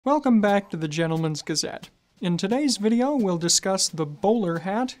Welcome back to the Gentleman's Gazette. In today's video, we'll discuss the bowler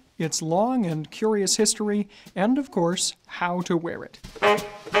hat, its long and curious history, and of course, how to wear it.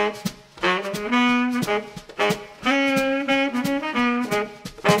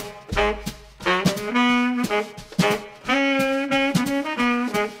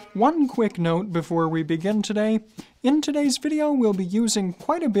 One quick note before we begin today. In today's video, we'll be using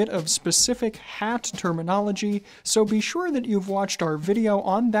quite a bit of specific hat terminology, so be sure that you've watched our video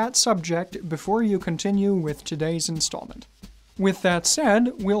on that subject before you continue with today's installment. With that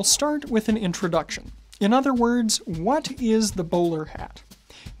said, we'll start with an introduction. In other words, what is the bowler hat?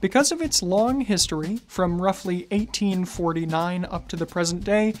 Because of its long history, from roughly 1849 up to the present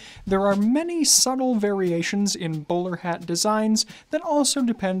day, there are many subtle variations in bowler hat designs that also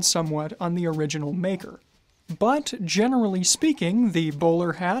depend somewhat on the original maker. But generally speaking, the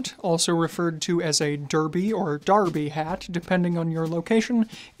bowler hat, also referred to as a derby or derby hat depending on your location,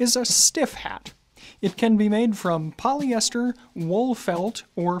 is a stiff hat. It can be made from polyester, wool felt,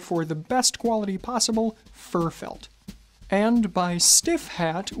 or for the best quality possible, fur felt. And by stiff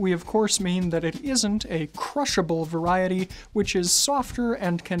hat, we of course mean that it isn't a crushable variety, which is softer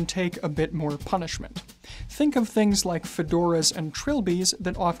and can take a bit more punishment. Think of things like fedoras and trilbies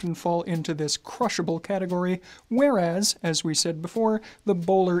that often fall into this crushable category, whereas, as we said before, the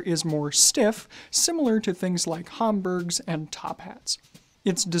bowler is more stiff, similar to things like Homburgs and top hats.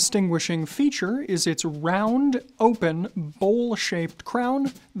 Its distinguishing feature is its round, open, bowl-shaped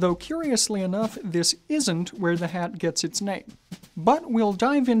crown, though curiously enough, this isn't where the hat gets its name. But we'll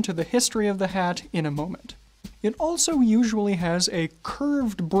dive into the history of the hat in a moment. It also usually has a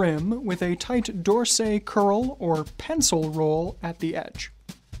curved brim with a tight dorset curl or pencil roll at the edge.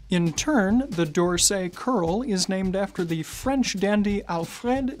 In turn, the dorset curl is named after the French dandy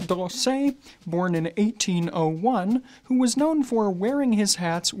Alfred Dorset, born in 1801, who was known for wearing his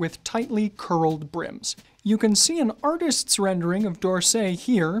hats with tightly curled brims. You can see an artist's rendering of Dorset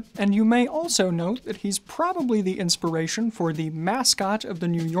here, and you may also note that he's probably the inspiration for the mascot of the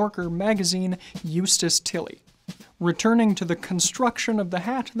New Yorker magazine, Eustace Tilley. Returning to the construction of the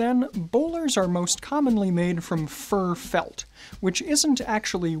hat then, bowlers are most commonly made from fur felt, which isn't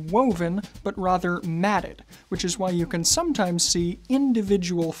actually woven, but rather matted, which is why you can sometimes see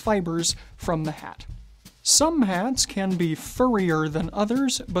individual fibers from the hat. Some hats can be furrier than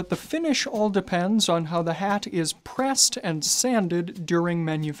others, but the finish all depends on how the hat is pressed and sanded during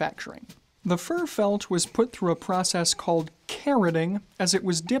manufacturing. The fur felt was put through a process called carroting, as it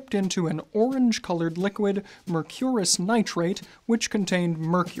was dipped into an orange-colored liquid, mercurous nitrate, which contained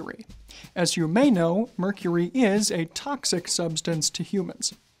mercury. As you may know, mercury is a toxic substance to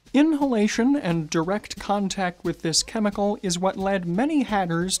humans. Inhalation and direct contact with this chemical is what led many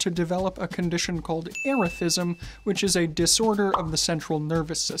hatters to develop a condition called erethism, which is a disorder of the central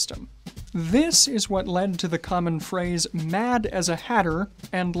nervous system. This is what led to the common phrase mad as a hatter,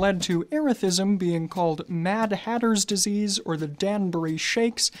 and led to erethism being called Mad Hatter's disease or the Danbury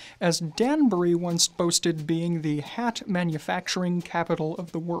Shakes, as Danbury once boasted being the hat manufacturing capital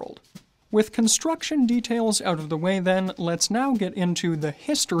of the world. With construction details out of the way then, let's now get into the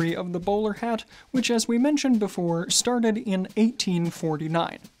history of the bowler hat, which as we mentioned before, started in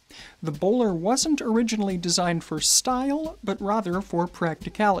 1849. The bowler wasn't originally designed for style, but rather for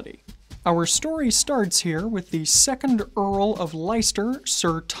practicality. Our story starts here with the second Earl of Leicester,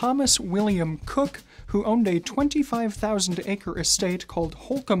 Sir Thomas William Cook, who owned a 25,000-acre estate called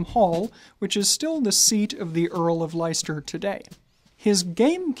Holcombe Hall, which is still the seat of the Earl of Leicester today. His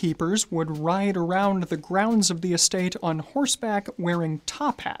gamekeepers would ride around the grounds of the estate on horseback wearing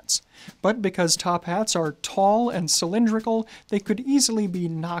top hats, but because top hats are tall and cylindrical, they could easily be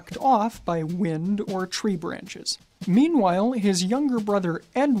knocked off by wind or tree branches. Meanwhile, his younger brother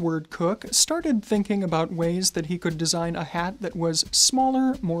Edward Cook started thinking about ways that he could design a hat that was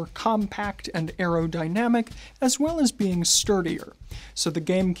smaller, more compact, and aerodynamic, as well as being sturdier, so the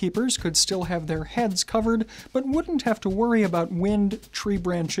gamekeepers could still have their heads covered, but wouldn't have to worry about wind, tree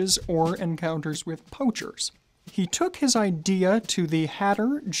branches, or encounters with poachers. He took his idea to the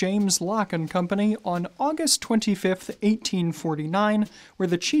hatter James Lock & Company on August 25, 1849, where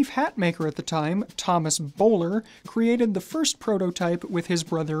the chief hat maker at the time, Thomas Bowler, created the first prototype with his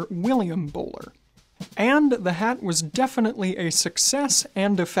brother William Bowler. And the hat was definitely a success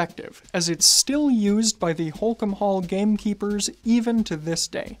and effective, as it's still used by the Holcombe Hall gamekeepers even to this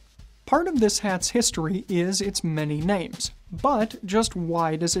day. Part of this hat's history is its many names. But just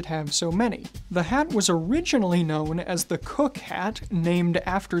why does it have so many? The hat was originally known as the Cook hat, named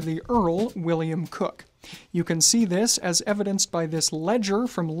after the Earl William Cook. You can see this as evidenced by this ledger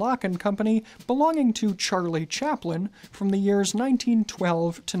from Lock & Company belonging to Charlie Chaplin from the years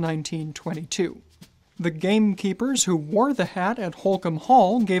 1912 to 1922. The gamekeepers who wore the hat at Holcombe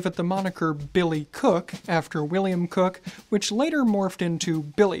Hall gave it the moniker Billy Cook after William Cook, which later morphed into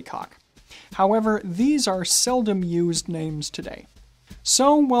Billycock. However, these are seldom used names today.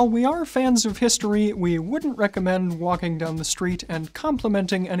 So, while we are fans of history, we wouldn't recommend walking down the street and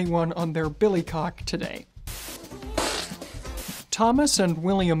complimenting anyone on their billycock today. Thomas and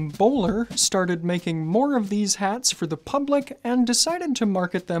William Bowler started making more of these hats for the public and decided to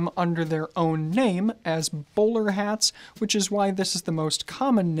market them under their own name as bowler hats, which is why this is the most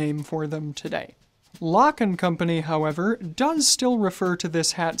common name for them today. Lock & Company, however, does still refer to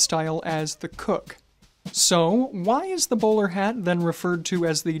this hat style as the Cook. So, why is the bowler hat then referred to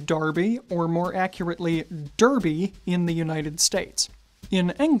as the Derby, or more accurately, Derby, in the United States?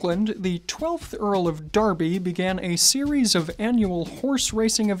 In England, the 12th Earl of Derby began a series of annual horse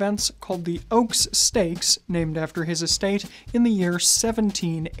racing events called the Oaks Stakes, named after his estate, in the year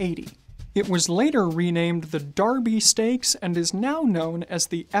 1780. It was later renamed the Derby Stakes and is now known as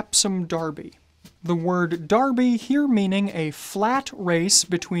the Epsom Derby. The word Derby here meaning a flat race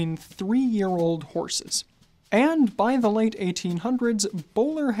between 3-year-old horses. And by the late 1800s,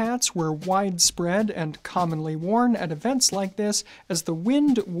 bowler hats were widespread and commonly worn at events like this, as the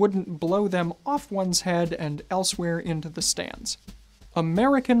wind wouldn't blow them off one's head and elsewhere into the stands.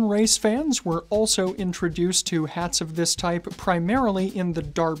 American race fans were also introduced to hats of this type primarily in the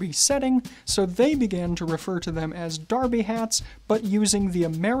Derby setting, so they began to refer to them as Derby hats, but using the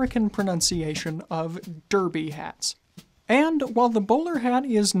American pronunciation of Derby hats. And while the bowler hat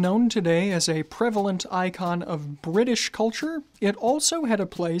is known today as a prevalent icon of British culture, it also had a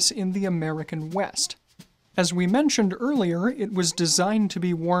place in the American West. As we mentioned earlier, it was designed to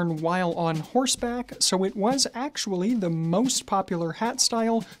be worn while on horseback, so it was actually the most popular hat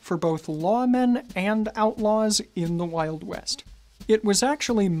style for both lawmen and outlaws in the Wild West. It was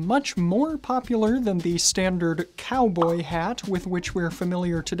actually much more popular than the standard cowboy hat with which we're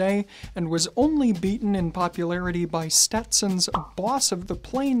familiar today, and was only beaten in popularity by Stetson's Boss of the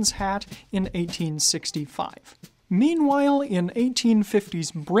Plains hat in 1865. Meanwhile, in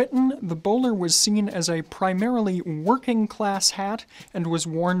 1850s Britain, the bowler was seen as a primarily working-class hat and was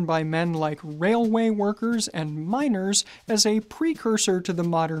worn by men like railway workers and miners as a precursor to the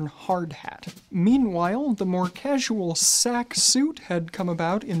modern hard hat. Meanwhile, the more casual sack suit had come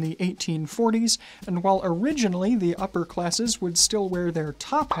about in the 1840s, and while originally the upper classes would still wear their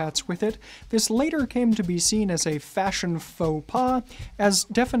top hats with it, this later came to be seen as a fashion faux pas, as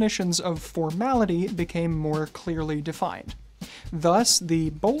definitions of formality became more clearly defined. Thus, the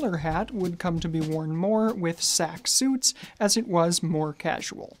bowler hat would come to be worn more with sack suits, as it was more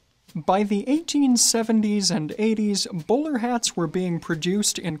casual. By the 1870s and 80s, bowler hats were being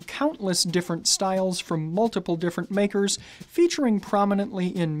produced in countless different styles from multiple different makers, featuring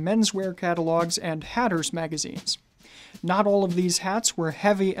prominently in menswear catalogs and hatters magazines. Not all of these hats were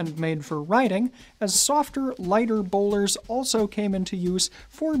heavy and made for riding, as softer, lighter bowlers also came into use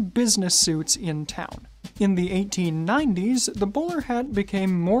for business suits in town. In the 1890s, the bowler hat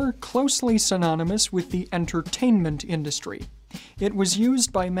became more closely synonymous with the entertainment industry. It was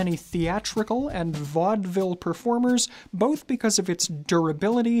used by many theatrical and vaudeville performers, both because of its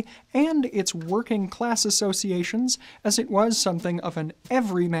durability and its working class associations, as it was something of an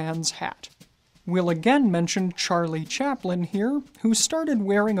everyman's hat. We'll again mention Charlie Chaplin here, who started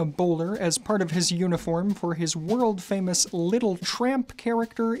wearing a bowler as part of his uniform for his world-famous Little Tramp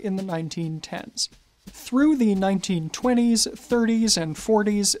character in the 1910s. Through the 1920s, 30s, and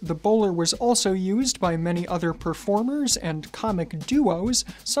 40s, the bowler was also used by many other performers and comic duos,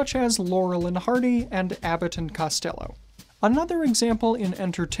 such as Laurel and Hardy and Abbott and Costello. Another example in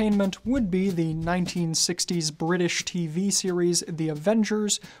entertainment would be the 1960s British TV series The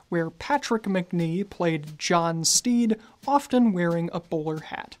Avengers, where Patrick Macnee played John Steed, often wearing a bowler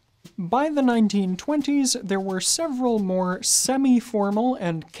hat. By the 1920s, there were several more semi-formal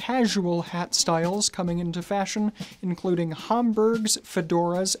and casual hat styles coming into fashion, including Homburgs,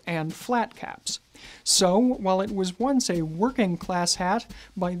 fedoras, and flat caps. So, while it was once a working-class hat,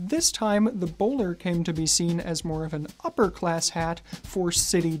 by this time the bowler came to be seen as more of an upper-class hat for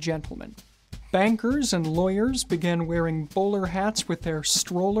city gentlemen. Bankers and lawyers began wearing bowler hats with their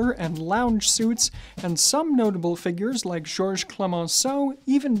stroller and lounge suits, and some notable figures like Georges Clemenceau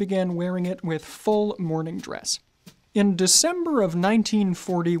even began wearing it with full morning dress. In December of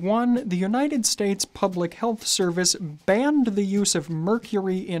 1941, the United States Public Health Service banned the use of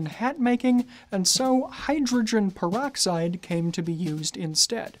mercury in hat making, and so hydrogen peroxide came to be used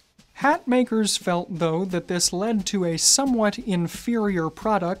instead. Hat makers felt, though, that this led to a somewhat inferior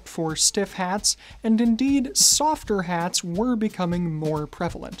product for stiff hats, and indeed, softer hats were becoming more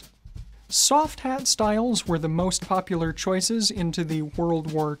prevalent. Soft hat styles were the most popular choices into the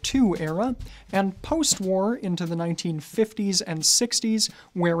World War II era, and post-war into the 1950s and 60s,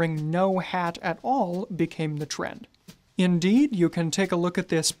 wearing no hat at all became the trend. Indeed, you can take a look at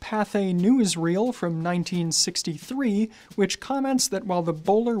this Pathé newsreel from 1963, which comments that while the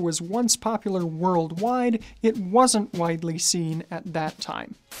bowler was once popular worldwide, it wasn't widely seen at that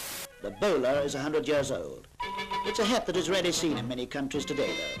time. The bowler is 100 years old. It's a hat that is rarely seen in many countries today,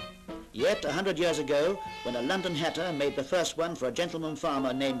 though. Yet, 100 years ago, when a London hatter made the first one for a gentleman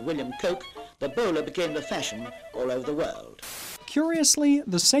farmer named William Coke, the bowler became the fashion all over the world. Curiously,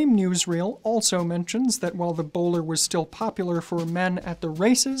 the same newsreel also mentions that while the bowler was still popular for men at the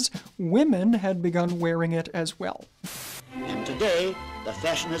races, women had begun wearing it as well. And today, the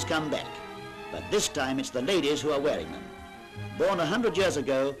fashion has come back. But this time it's the ladies who are wearing them. Born 100 years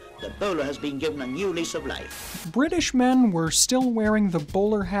ago, the bowler has been given a new lease of life. British men were still wearing the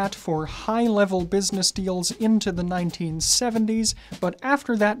bowler hat for high-level business deals into the 1970s, but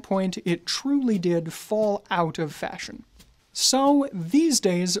after that point, it truly did fall out of fashion. So, these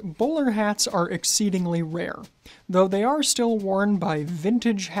days, bowler hats are exceedingly rare, though they are still worn by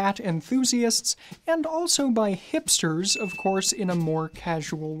vintage hat enthusiasts and also by hipsters, of course, in a more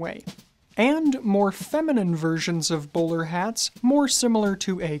casual way. And more feminine versions of bowler hats, more similar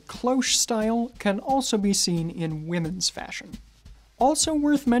to a cloche style, can also be seen in women's fashion. Also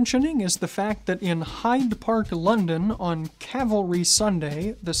worth mentioning is the fact that in Hyde Park, London, on Cavalry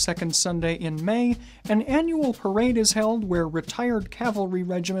Sunday, the second Sunday in May, an annual parade is held where retired cavalry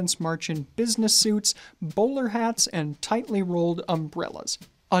regiments march in business suits, bowler hats, and tightly rolled umbrellas.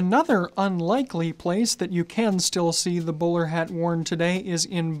 Another unlikely place that you can still see the bowler hat worn today is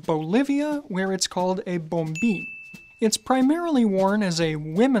in Bolivia, where it's called a bombín. It's primarily worn as a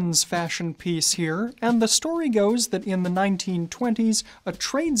women's fashion piece here, and the story goes that in the 1920s, a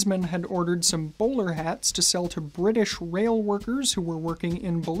tradesman had ordered some bowler hats to sell to British rail workers who were working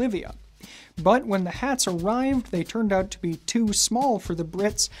in Bolivia. But when the hats arrived, they turned out to be too small for the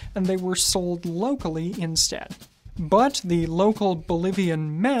Brits, and they were sold locally instead. But the local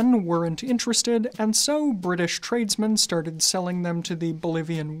Bolivian men weren't interested, and so British tradesmen started selling them to the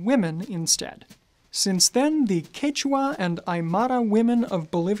Bolivian women instead. Since then, the Quechua and Aymara women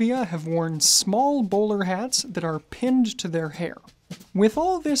of Bolivia have worn small bowler hats that are pinned to their hair. With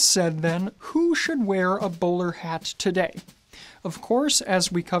all this said then, who should wear a bowler hat today? Of course,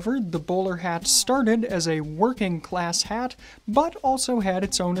 as we covered, the bowler hat started as a working class hat, but also had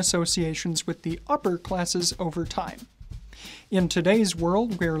its own associations with the upper classes over time. In today's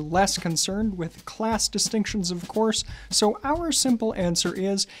world, we're less concerned with class distinctions, of course, so our simple answer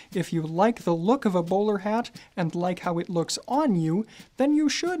is, if you like the look of a bowler hat and like how it looks on you, then you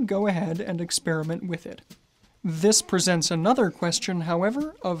should go ahead and experiment with it. This presents another question,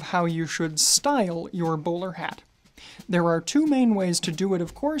 however, of how you should style your bowler hat. There are two main ways to do it,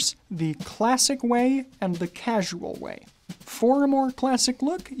 of course, the classic way and the casual way. For a more classic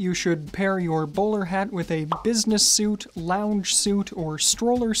look, you should pair your bowler hat with a business suit, lounge suit, or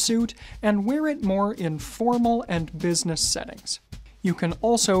stroller suit, and wear it more in formal and business settings. You can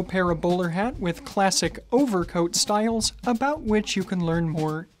also pair a bowler hat with classic overcoat styles, about which you can learn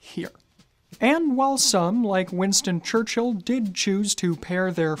more here. And while some, like Winston Churchill, did choose to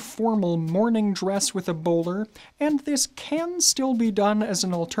pair their formal morning dress with a bowler, and this can still be done as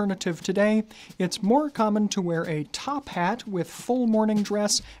an alternative today, it's more common to wear a top hat with full morning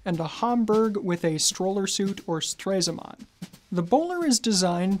dress and a Homburg with a stroller suit or Stresemann. The bowler is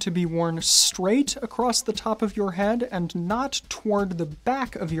designed to be worn straight across the top of your head and not toward the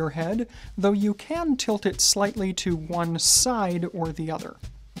back of your head, though you can tilt it slightly to one side or the other.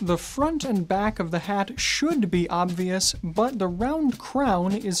 The front and back of the hat should be obvious, but the round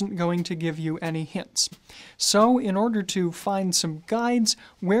crown isn't going to give you any hints. So, in order to find some guides,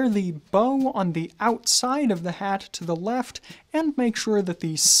 wear the bow on the outside of the hat to the left, and make sure that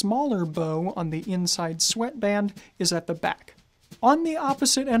the smaller bow on the inside sweatband is at the back. On the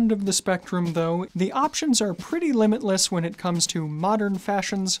opposite end of the spectrum, though, the options are pretty limitless when it comes to modern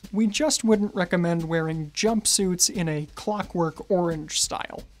fashions. We just wouldn't recommend wearing jumpsuits in a Clockwork Orange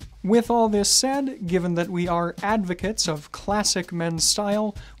style. With all this said, given that we are advocates of classic men's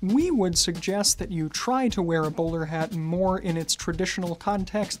style, we would suggest that you try to wear a bowler hat more in its traditional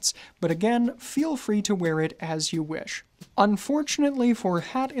contexts, but again, feel free to wear it as you wish. Unfortunately for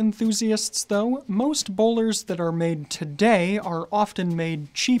hat enthusiasts though, most bowlers that are made today are often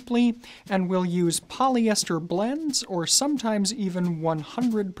made cheaply and will use polyester blends or sometimes even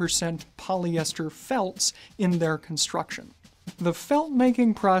 100% polyester felts in their construction. The felt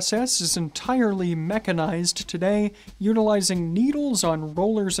making process is entirely mechanized today, utilizing needles on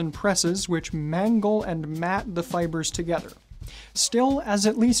rollers and presses which mangle and mat the fibers together. Still, as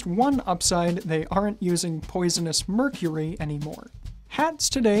at least one upside, they aren't using poisonous mercury anymore. Hats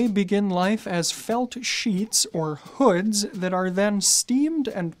today begin life as felt sheets or hoods that are then steamed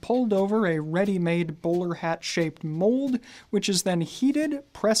and pulled over a ready-made bowler hat-shaped mold, which is then heated,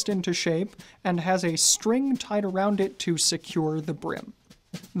 pressed into shape, and has a string tied around it to secure the brim.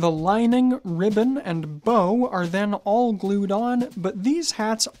 The lining, ribbon, and bow are then all glued on, but these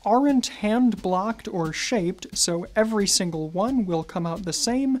hats aren't hand-blocked or shaped, so every single one will come out the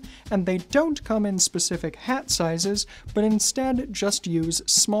same, and they don't come in specific hat sizes, but instead just use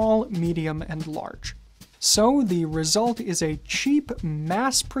small, medium, and large. So the result is a cheap,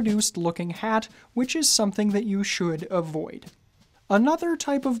 mass-produced looking hat, which is something that you should avoid. Another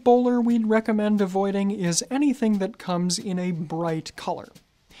type of bowler we'd recommend avoiding is anything that comes in a bright color.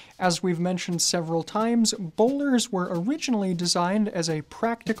 As we've mentioned several times, bowlers were originally designed as a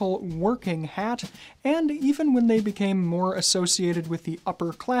practical working hat, and even when they became more associated with the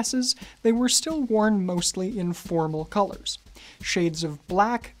upper classes, they were still worn mostly in formal colors. Shades of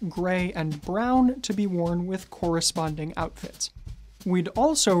black, gray, and brown to be worn with corresponding outfits. We'd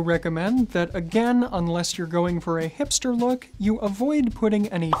also recommend that, again, unless you're going for a hipster look, you avoid putting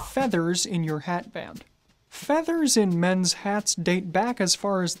any feathers in your hatband. Feathers in men's hats date back as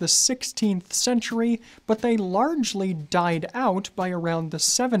far as the 16th century, but they largely died out by around the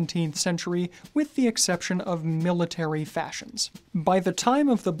 17th century, with the exception of military fashions. By the time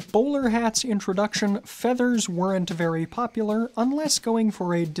of the bowler hat's introduction, feathers weren't very popular, unless going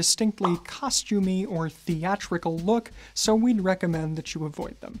for a distinctly costumey or theatrical look, so we'd recommend that you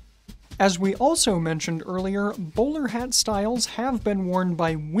avoid them. As we also mentioned earlier, bowler hat styles have been worn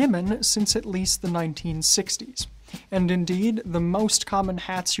by women since at least the 1960s. And indeed, the most common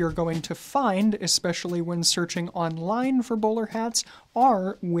hats you're going to find, especially when searching online for bowler hats,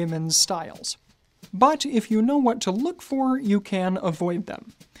 are women's styles. But if you know what to look for, you can avoid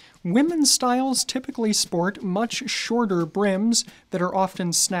them. Women's styles typically sport much shorter brims that are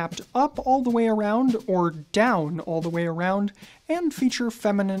often snapped up all the way around or down all the way around, and feature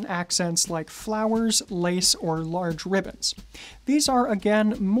feminine accents like flowers, lace, or large ribbons. These are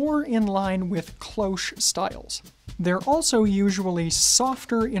again more in line with cloche styles. They're also usually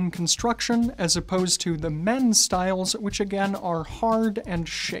softer in construction as opposed to the men's styles, which again are hard and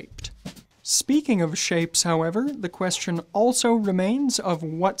shaped. Speaking of shapes, however, the question also remains of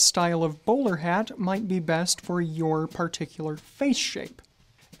what style of bowler hat might be best for your particular face shape.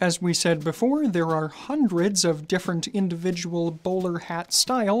 As we said before, there are hundreds of different individual bowler hat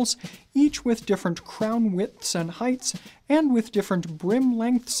styles, each with different crown widths and heights, and with different brim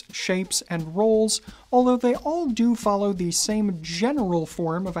lengths, shapes, and rolls, although they all do follow the same general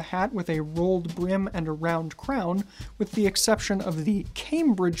form of a hat with a rolled brim and a round crown, with the exception of the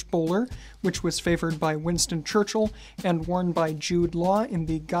Cambridge bowler, which was favored by Winston Churchill and worn by Jude Law in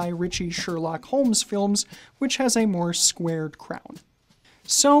the Guy Ritchie Sherlock Holmes films, which has a more squared crown.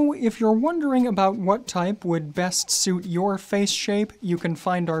 So, if you're wondering about what type would best suit your face shape, you can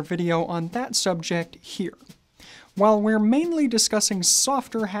find our video on that subject here. While we're mainly discussing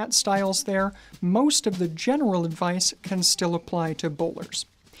softer hat styles there, most of the general advice can still apply to bowlers.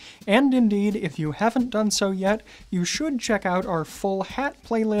 And indeed, if you haven't done so yet, you should check out our full hat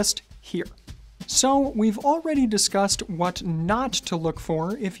playlist here. So, we've already discussed what not to look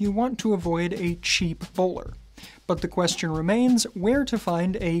for if you want to avoid a cheap bowler. But the question remains where to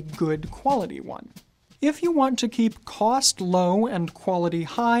find a good quality one. If you want to keep cost low and quality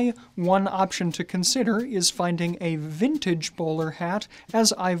high, one option to consider is finding a vintage bowler hat,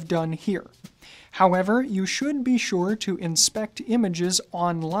 as I've done here. However, you should be sure to inspect images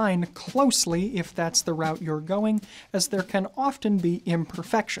online closely if that's the route you're going, as there can often be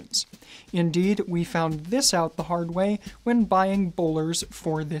imperfections. Indeed, we found this out the hard way when buying bowlers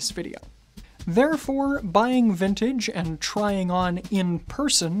for this video. Therefore, buying vintage and trying on in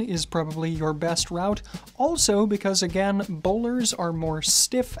person is probably your best route, also because, again, bowlers are more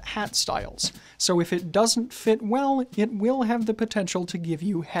stiff hat styles, so if it doesn't fit well, it will have the potential to give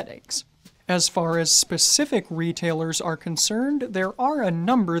you headaches. As far as specific retailers are concerned, there are a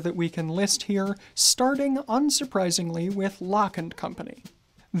number that we can list here, starting, unsurprisingly, with Lock & Company.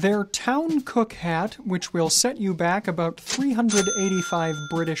 Their Town Cook hat, which will set you back about 385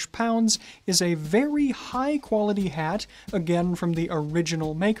 British pounds, is a very high-quality hat, again from the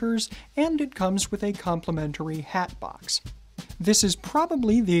original makers, and it comes with a complimentary hat box. This is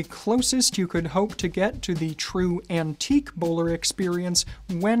probably the closest you could hope to get to the true antique bowler experience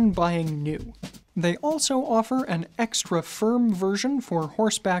when buying new. They also offer an extra firm version for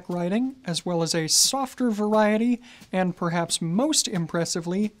horseback riding, as well as a softer variety, and perhaps most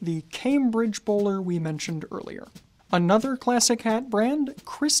impressively, the Cambridge bowler we mentioned earlier. Another classic hat brand,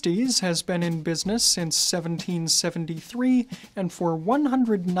 Christie's, has been in business since 1773, and for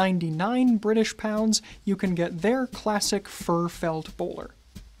 199 British pounds, you can get their classic fur felt bowler.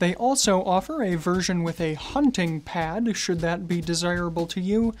 They also offer a version with a hunting pad, should that be desirable to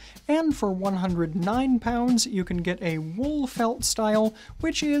you, and for 109 pounds, you can get a wool felt style,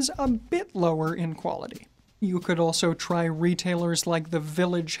 which is a bit lower in quality. You could also try retailers like the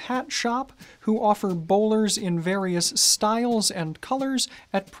Village Hat Shop, who offer bowlers in various styles and colors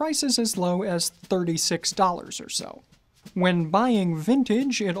at prices as low as $36 or so. When buying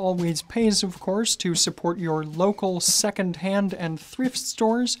vintage, it always pays, of course, to support your local second-hand and thrift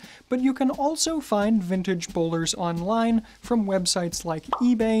stores, but you can also find vintage bowlers online from websites like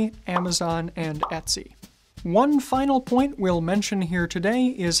eBay, Amazon, and Etsy. One final point we'll mention here today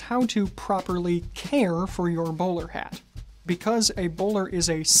is how to properly care for your bowler hat. Because a bowler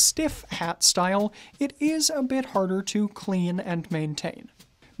is a stiff hat style, it is a bit harder to clean and maintain.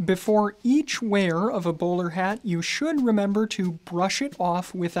 Before each wear of a bowler hat, you should remember to brush it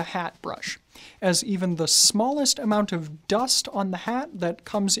off with a hat brush, as even the smallest amount of dust on the hat that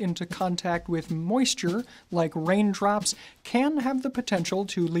comes into contact with moisture, like raindrops, can have the potential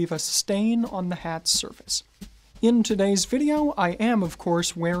to leave a stain on the hat's surface. In today's video, I am of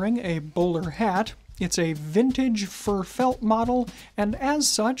course wearing a bowler hat. It's a vintage fur felt model, and as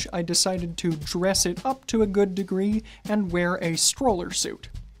such, I decided to dress it up to a good degree and wear a stroller suit.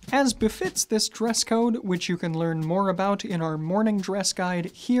 As befits this dress code, which you can learn more about in our morning dress guide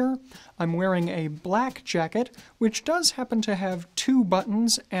here, I'm wearing a black jacket, which does happen to have 2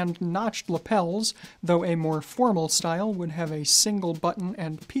 buttons and notched lapels, though a more formal style would have a single button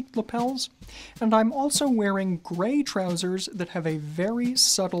and peaked lapels, and I'm also wearing gray trousers that have a very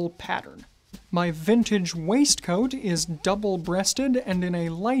subtle pattern. My vintage waistcoat is double-breasted and in a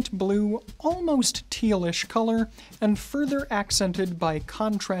light blue, almost tealish color, and further accented by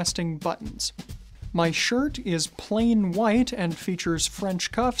contrasting buttons. My shirt is plain white and features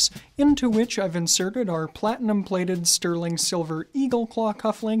French cuffs, into which I've inserted our platinum-plated sterling silver eagle claw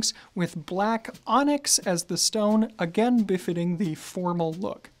cufflinks with black onyx as the stone, again befitting the formal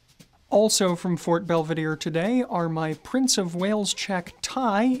look. Also from Fort Belvedere today are my Prince of Wales check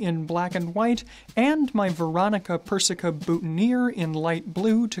tie in black and white, and my Veronica Persica boutonniere in light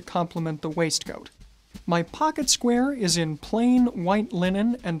blue to complement the waistcoat. My pocket square is in plain white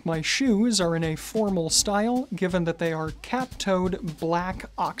linen, and my shoes are in a formal style, given that they are cap-toed black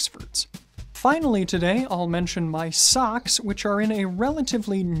Oxfords. Finally today, I'll mention my socks, which are in a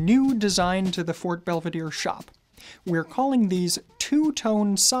relatively new design to the Fort Belvedere shop. We're calling these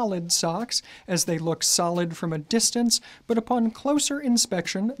two-tone solid socks, as they look solid from a distance, but upon closer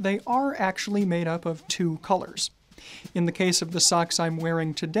inspection, they are actually made up of 2 colors. In the case of the socks I'm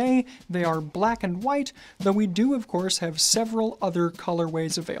wearing today, they are black and white, though we do of course have several other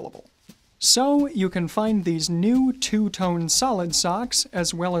colorways available. So you can find these new two-tone solid socks,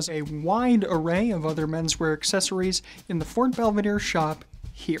 as well as a wide array of other menswear accessories in the Fort Belvedere shop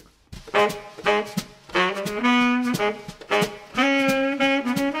here.